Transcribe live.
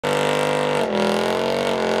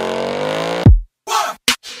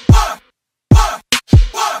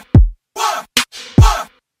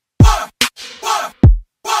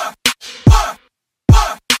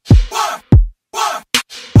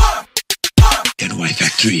Toy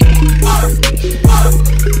Factory.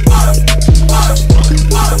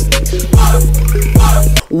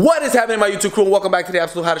 What is happening, my YouTube crew? Welcome back to the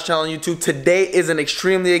absolute hottest channel on YouTube. Today is an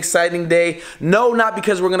extremely exciting day. No, not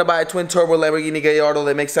because we're gonna buy a twin turbo Lamborghini Gallardo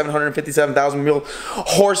that makes 757,000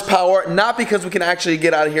 horsepower. Not because we can actually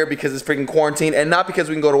get out of here because it's freaking quarantine, and not because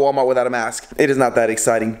we can go to Walmart without a mask. It is not that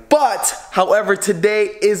exciting. But, however,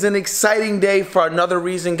 today is an exciting day for another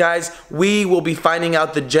reason, guys. We will be finding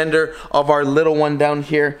out the gender of our little one down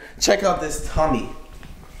here. Check out this tummy.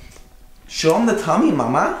 Show him the tummy,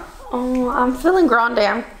 mama. Oh, I'm feeling grande.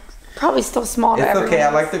 I'm probably still small. It's okay. I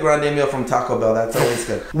like the grande meal from Taco Bell. That's always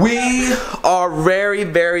good. We are very,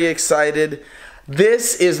 very excited.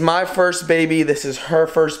 This is my first baby. This is her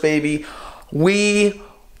first baby. We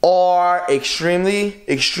are extremely,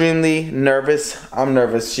 extremely nervous. I'm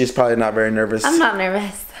nervous. She's probably not very nervous. I'm not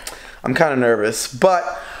nervous. I'm kind of nervous,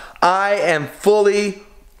 but I am fully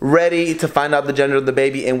ready to find out the gender of the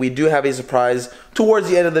baby, and we do have a surprise towards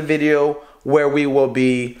the end of the video where we will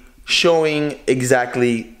be showing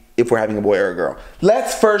exactly if we're having a boy or a girl.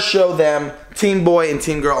 Let's first show them teen boy and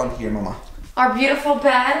teen girl in here, mama. Our beautiful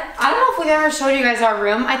bed. I don't know if we've ever showed you guys our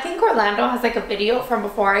room. I think Orlando has like a video from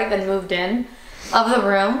before I even moved in of the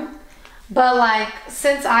room. But like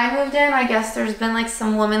since I moved in, I guess there's been like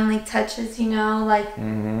some womanly touches, you know, like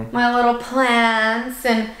my little plants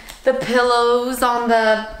and the pillows on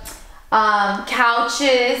the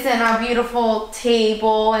couches and our beautiful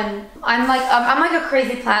table, and I'm like a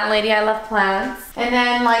crazy plant lady. I love plants. And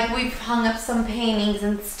then like we've hung up some paintings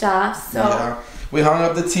and stuff. So yeah. We hung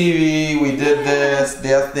up the TV, we did this,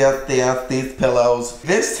 these pillows.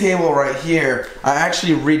 This table right here, I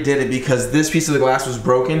actually redid it because this piece of the glass was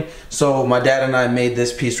broken. So my dad and I made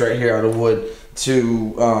this piece right here out of wood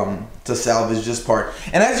to salvage this part.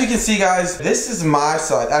 And as you can see, guys, this is my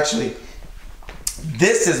side. Actually,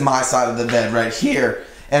 this is my side of the bed right here.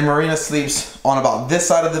 And Marina sleeps on about this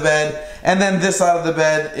side of the bed. And then this side of the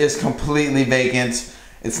bed is completely vacant.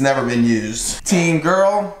 It's never been used. Teen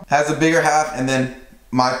girl has a bigger half, and then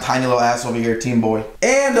my tiny little ass over here, teen boy.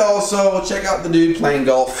 And also, check out the dude playing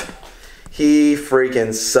golf. He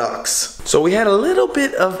freaking sucks. So we had a little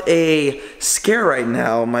bit of a scare right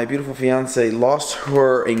now. My beautiful fiance lost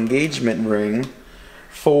her engagement ring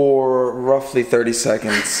for roughly 30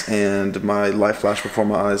 seconds, and my life flashed before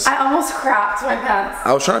my eyes. I almost crapped my pants.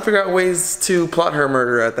 I was trying to figure out ways to plot her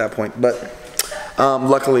murder at that point, but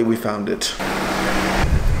luckily we found it.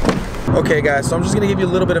 Okay guys, so I'm just gonna give you a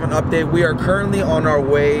little bit of an update. We are currently on our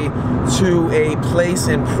way to a place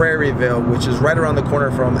in Prairieville, which is right around the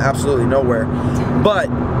corner from absolutely nowhere. But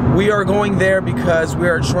we are going there because we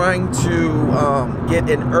are trying to get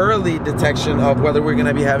an early detection of whether we're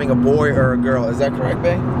gonna be having a boy or a girl. Is that correct,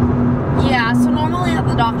 babe? Yeah, so normally at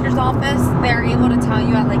the doctor's office, they're able to tell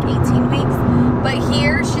you at like 18 weeks. But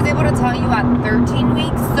here, she's able to tell you at 13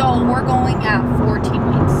 weeks, so we're going at 14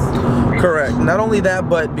 weeks. Correct. Not only that,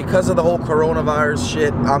 but because of the whole coronavirus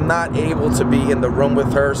shit, I'm not able to be in the room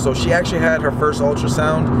with her. So she actually had her first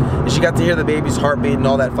ultrasound, and she got to hear the baby's heartbeat and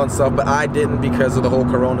all that fun stuff, but I didn't because of the whole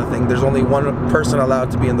corona thing. There's only one person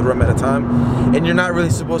allowed to be in the room at a time, and you're not really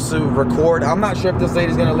supposed to record. I'm not sure if this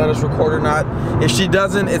lady's gonna let us record or not. If she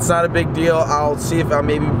doesn't, it's not a big deal. I'll see if I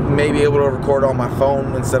may be able to record on my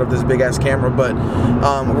phone instead of this big ass camera, but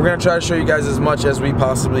we're gonna try to show you guys as much as we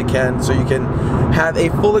possibly can so you can have a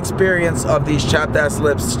full experience of these chapped ass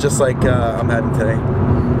lips just like I'm having today.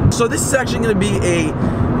 So this is actually gonna be a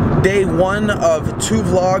day one of 2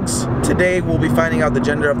 vlogs. Today we'll be finding out the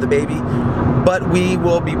gender of the baby, but we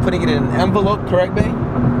will be putting it in an envelope, correct, babe?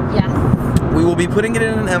 Yes. We will be putting it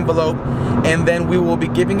in an envelope, and then we will be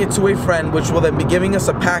giving it to a friend, which will then be giving us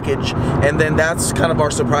a package, and then that's kind of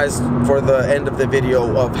our surprise for the end of the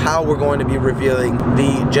video of how we're going to be revealing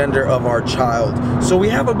the gender of our child. So we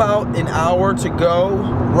have about an hour to go,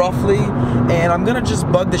 roughly, and I'm gonna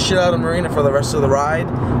just bug the shit out of Marina for the rest of the ride.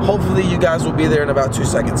 Hopefully you guys will be there in about 2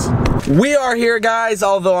 seconds. We are here, guys,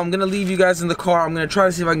 although I'm gonna leave you guys in the car. I'm gonna try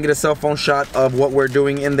to see if I can get a cell phone shot of what we're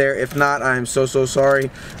doing in there. If not, I'm so sorry,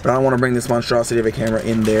 but I don't want to bring this monstrosity of a camera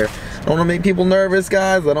in there. I don't want to make people nervous,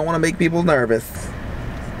 guys. I don't want to make people nervous.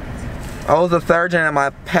 I was a surgeon in my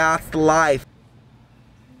past life.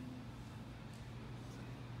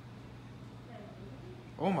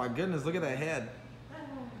 Oh my goodness, look at that head.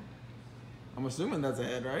 I'm assuming that's a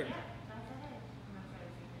head, right?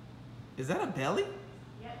 Is that a belly?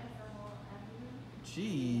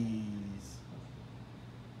 Jeez.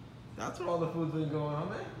 That's what all the food's been going on,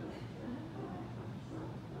 man.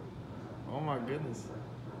 Oh my goodness.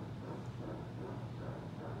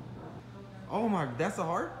 Oh my, that's a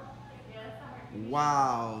heart?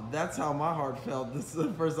 Wow, that's how my heart felt. This is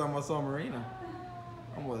the first time I saw Marina.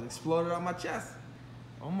 Almost exploded out my chest.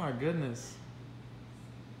 Oh my goodness.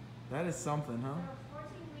 That is something, huh? 14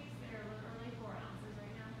 weeks, they're only 4 ounces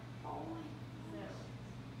right now. Oh my goodness.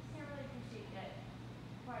 So, can't really appreciate that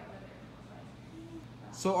quite what they're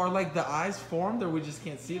like. So are like the eyes formed or we just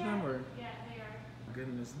can't see them or? Yeah, they are.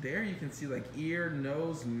 Goodness, there you can see like ear,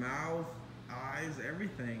 nose, mouth, eyes,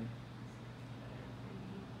 everything.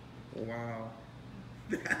 Wow.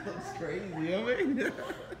 That looks crazy, I mean.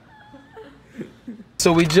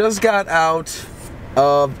 So we just got out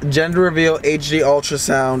of gender reveal HD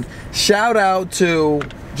ultrasound. Shout out to,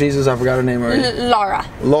 Jesus, I forgot her name already. Laura.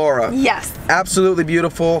 Laura. Yes. Absolutely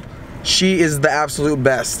beautiful. She is the absolute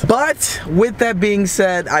best. But with that being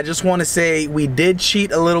said, I just want to say we did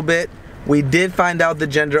cheat a little bit. We did find out the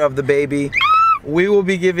gender of the baby. We will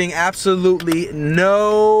be giving absolutely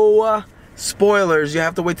no spoilers. You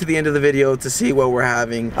have to wait to the end of the video to see what we're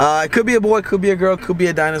having. It could be a boy, could be a girl, could be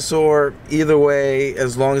a dinosaur. Either way,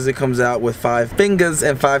 as long as it comes out with 5 fingers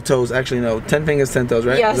and 5 toes. Actually, no, 10 fingers, 10 toes,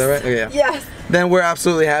 right? Yes. Is that right? Oh, yeah. Yes. Then we're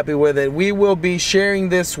absolutely happy with it. We will be sharing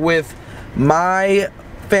this with my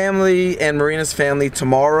family and Marina's family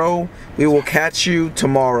tomorrow. We will catch you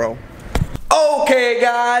tomorrow. Okay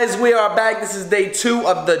guys, we are back. This is day 2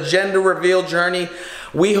 of the gender reveal journey.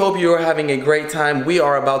 We hope you are having a great time. We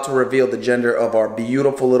are about to reveal the gender of our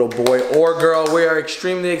beautiful little boy or girl. We are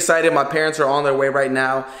extremely excited. My parents are on their way right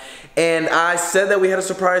now. And I said that we had a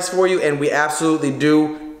surprise for you, and we absolutely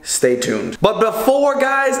do. Stay tuned. But before,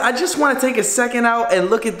 guys, I just want to take a second out and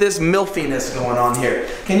look at this milfiness going on here.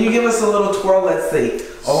 Can you give us a little twirl? Let's see.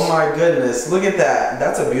 Oh my goodness, look at that.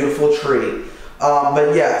 That's a beautiful tree.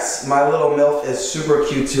 But yes, my little MILF is super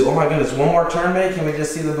cute too. Oh my goodness, one more turn, babe. Can we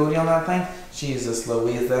just see the booty on that thing? Jesus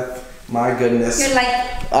Louisa, my goodness. You like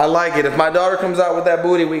it? I like it. If my daughter comes out with that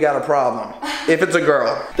booty, we got a problem. If it's a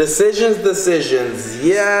girl. Decisions, decisions.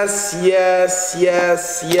 Yes, yes,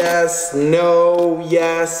 yes, yes. No,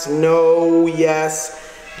 yes, no, yes.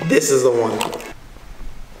 This is the one.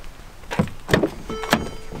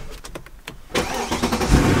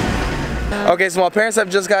 Okay, so my parents have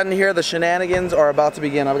just gotten here. The shenanigans are about to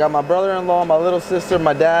begin. I've got my brother-in-law, my little sister,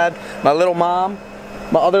 my dad, my little mom,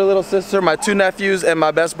 my other little sister, my 2 nephews, and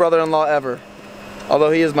my best brother-in-law ever.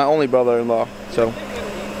 Although he is my only brother-in-law, so I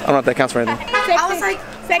don't know if that counts for anything. I was like,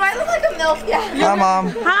 do I look like a MILF? Yeah. Hi,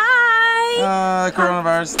 Mom. Hi.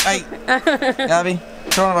 Coronavirus. Hey, Abby.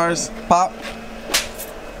 Coronavirus. Pop.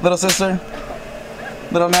 Little sister.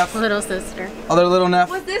 Little Neff. Little sister. Other little Neff.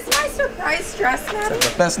 Was this my surprise dress, Maddie?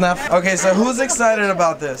 Best Neff. Okay, so who's excited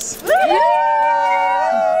about this?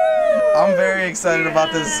 I'm very excited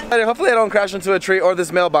about this. Hopefully I don't crash into a tree or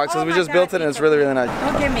this mailbox because we just built it and it's really, really nice.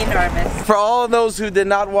 Don't get me nervous. For all of those who did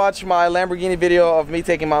not watch my Lamborghini video of me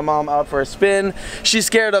taking my mom out for a spin, she's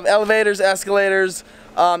scared of elevators, escalators,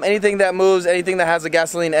 anything that moves, anything that has a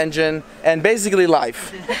gasoline engine, and basically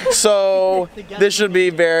life. So this should be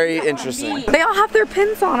very interesting. They all have their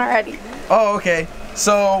pins on already. Oh, okay.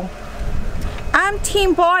 So I'm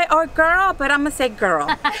team boy or girl, but I'm gonna say girl.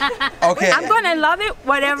 okay. I'm gonna love it,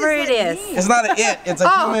 whatever it is. It's not an it, it's a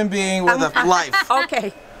human being with a life.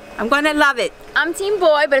 Okay. I'm gonna love it. I'm team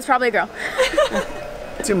boy, but it's probably a girl.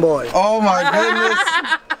 Team boy. Oh my goodness.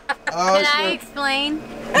 Oh, Can I explain?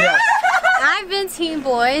 Yes. I've been team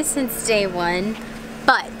boy since day 1,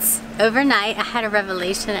 but overnight I had a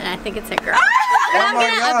revelation and I think it's a girl. But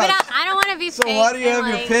I don't want to be So fake. why do you have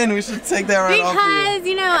and, your pin? We should take that right off of you. Because,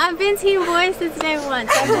 you know, I've been team boy since day 1,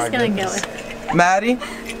 so I'm just going to go with it. Maddie,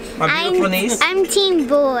 my beautiful niece. I'm team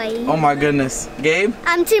boy. Oh my goodness. Gabe?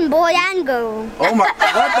 I'm team boy and girl. Oh my, what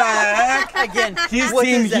the heck? Again, He's what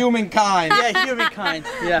team is that? humankind. Yeah, humankind.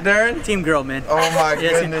 Yeah. Darren? Team girl, man. Oh my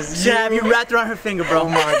Yes, goodness. she should have you wrapped around her finger, bro. Oh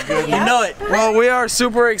my goodness. You know it. Well, we are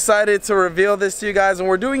super excited to reveal this to you guys, and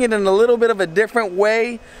we're doing it in a little bit of a different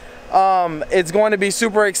way. It's going to be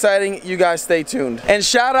super exciting. You guys stay tuned. And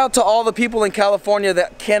shout out to all the people in California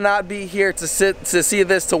that cannot be here to see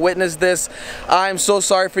this, to witness this. I'm so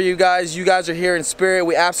sorry for you guys. You guys are here in spirit.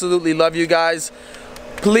 We absolutely love you guys.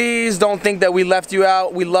 Please don't think that we left you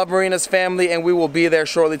out. We love Marina's family, and we will be there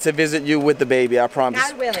shortly to visit you with the baby, I promise.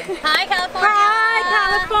 God willing. Hi, California.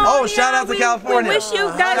 Hi, California. Oh, shout out to California. We wish you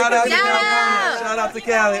guys Shout out to Shout California. out. Shout out to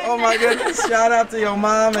Cali. Oh my goodness. Shout out to your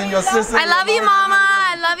mom and your sister. I love you, Mama.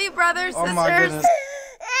 I love you, brothers, Oh sisters. my goodness.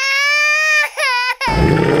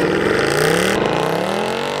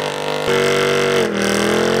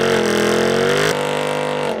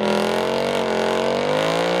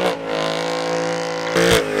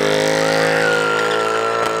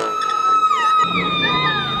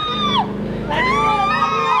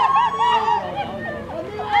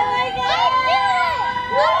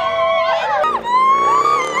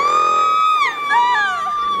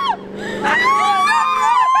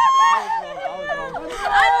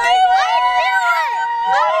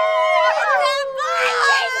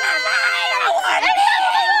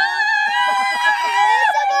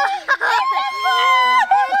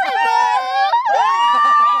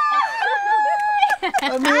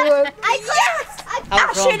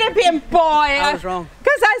 I should have been boy. I was wrong.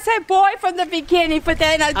 Because I said boy from the beginning, but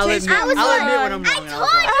then I changed my mind. I'll admit when I'm wrong. I told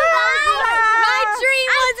you guys. My dream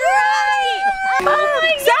was right. Oh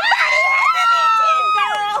my God.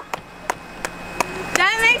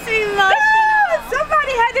 That makes me emotional.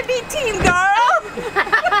 Somebody had to be team girl.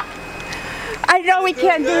 I know we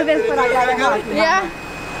can't do this, but I gotta help you. Yeah.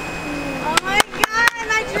 Oh my God,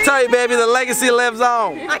 my dream. I tell you, baby, the legacy lives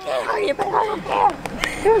on. I can't hurt you, but I don't care.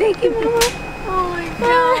 Thank you, Mama. Oh my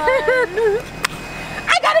God.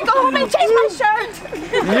 I gotta go home and change my shirt.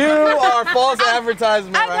 You are false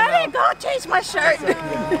advertisement I right gotta go change my shirt.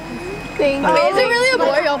 Thank you. Is it really a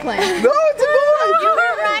boy y'all playing? now. No, it's a boy. You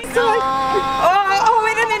were right. Oh,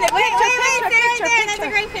 wait a minute. Wait, That's a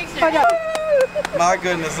great picture. Hold on. My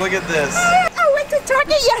goodness, look at this. I went to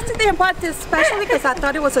Target yesterday and bought this specially because I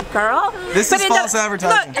thought it was a girl. This is false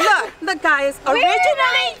advertising. Look, guys.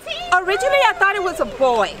 Originally, I thought it was a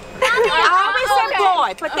boy. I always said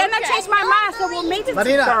boy, but then I changed my mind, so we'll make it a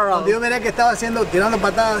girl. Yo miré que estaba haciendo, tirando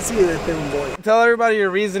patadas así de un boy. Tell everybody your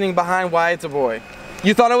reasoning behind why it's a boy.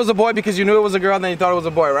 You thought it was a boy because you knew it was a girl, and then you thought it was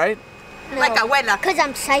a boy, right? Like abuela. Because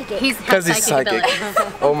I'm psychic. Because he's psychic.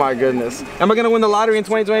 Oh my goodness. Am I gonna win the lottery in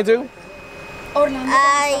 2022?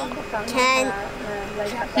 I can.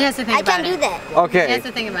 He has to think I about can do it. that. He Okay. has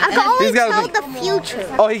to think about I it. can only He's gotta tell think. the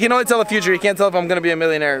future. Oh, he can only tell the future. He can't tell if I'm gonna be a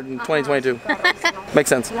millionaire in 2022. Makes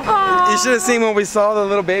sense. You should have seen when we saw the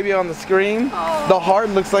little baby on the screen. The heart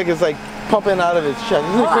looks like it's like pumping out of his chest.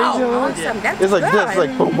 Isn't it crazy? Awesome. That's It's like good. this,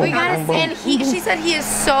 like boom, boom, We boom, gotta boom, see, boom. and she said he is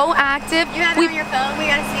so active. You have it on your phone. We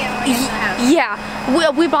gotta see it when we get to the house.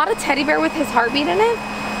 Yeah, we bought a teddy bear with his heartbeat in it,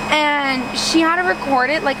 and she had to record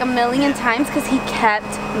it like a million times because he kept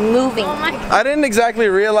moving. Oh my. I didn't exactly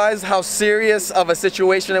realize how serious of a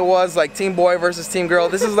situation it was, like team boy versus team girl.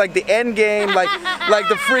 This is like the end game, like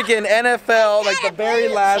the freaking NFL, like the very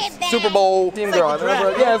last Super Bowl team girl.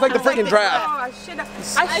 Yeah, it's like the freaking draft.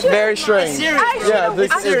 Oh, I should Very strange. Yeah,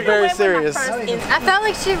 this is very serious. I felt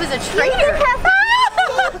like she was a traitor.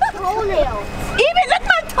 Toenails. Even look,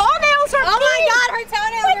 my toenails are Oh my pink. God, her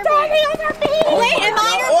toenails are big. Toenails are pink. Wait, am I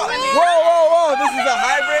Whoa, this is a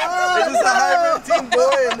hybrid? Is this a hybrid team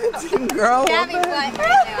boy and team girl? Gabby, what?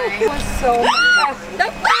 Anyway. So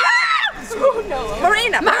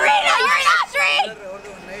Marina, you're not straight.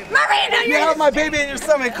 Marina, You have my baby in your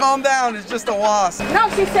stomach. Calm down. It's just a wasp. No,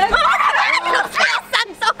 she said.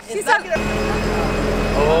 She said.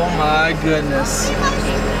 Oh my goodness.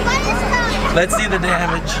 Let's see the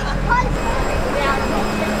damage.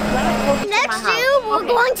 Next year, we're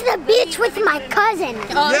going to the beach with my cousin.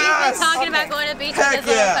 Oh, Yes. he's been talking about going to the beach Heck with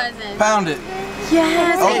his yeah. little cousin. Pound it.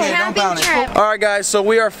 Yes, Okay, don't pound it. All right, guys, so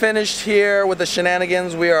we are finished here with the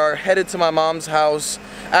shenanigans. We are headed to my mom's house.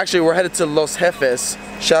 Actually, we're headed to Los Jefes.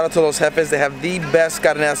 Shout out to Los Jefes. They have the best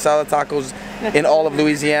carne asada tacos in all of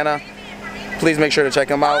Louisiana. Please make sure to check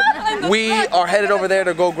them out. We are headed over there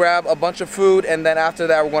to go grab a bunch of food, and then after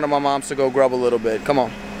that, we're going to my mom's to go grub a little bit. Come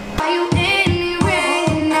on. Are you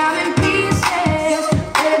anywhere? Now in pieces.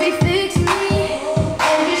 Baby, fix me.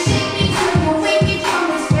 And you shake me till you wake me from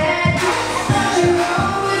this bed. I thought you'd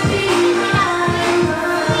always be mine.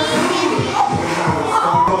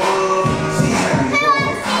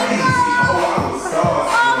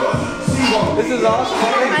 This is awesome.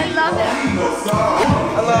 I love it.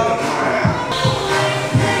 Hello.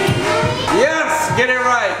 Yes, get it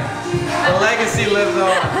right. The legacy lives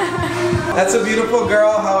on. That's a beautiful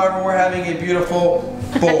girl. However, we're having a beautiful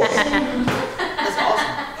boy.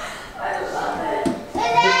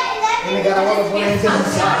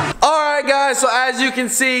 Alright guys, so as you can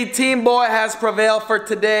see, Team Boy has prevailed for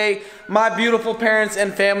today. My beautiful parents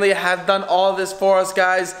and family have done all this for us,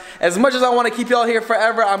 guys. As much as I want to keep y'all here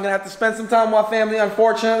forever, I'm going to have to spend some time with my family,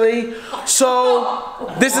 unfortunately.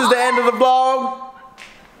 So, this is the end of the vlog.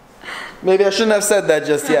 Maybe I shouldn't have said that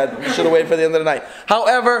just yet. Should have waited for the end of the night.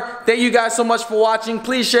 However, thank you guys so much for watching.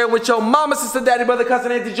 Please share it with your mama, sister, daddy, brother,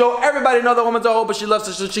 cousin, auntie, Joe. Everybody know the woman's a hoe, but she loves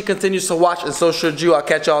us, so she continues to watch, and so should you. I'll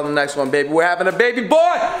catch y'all in the next one, baby. We're having a baby boy.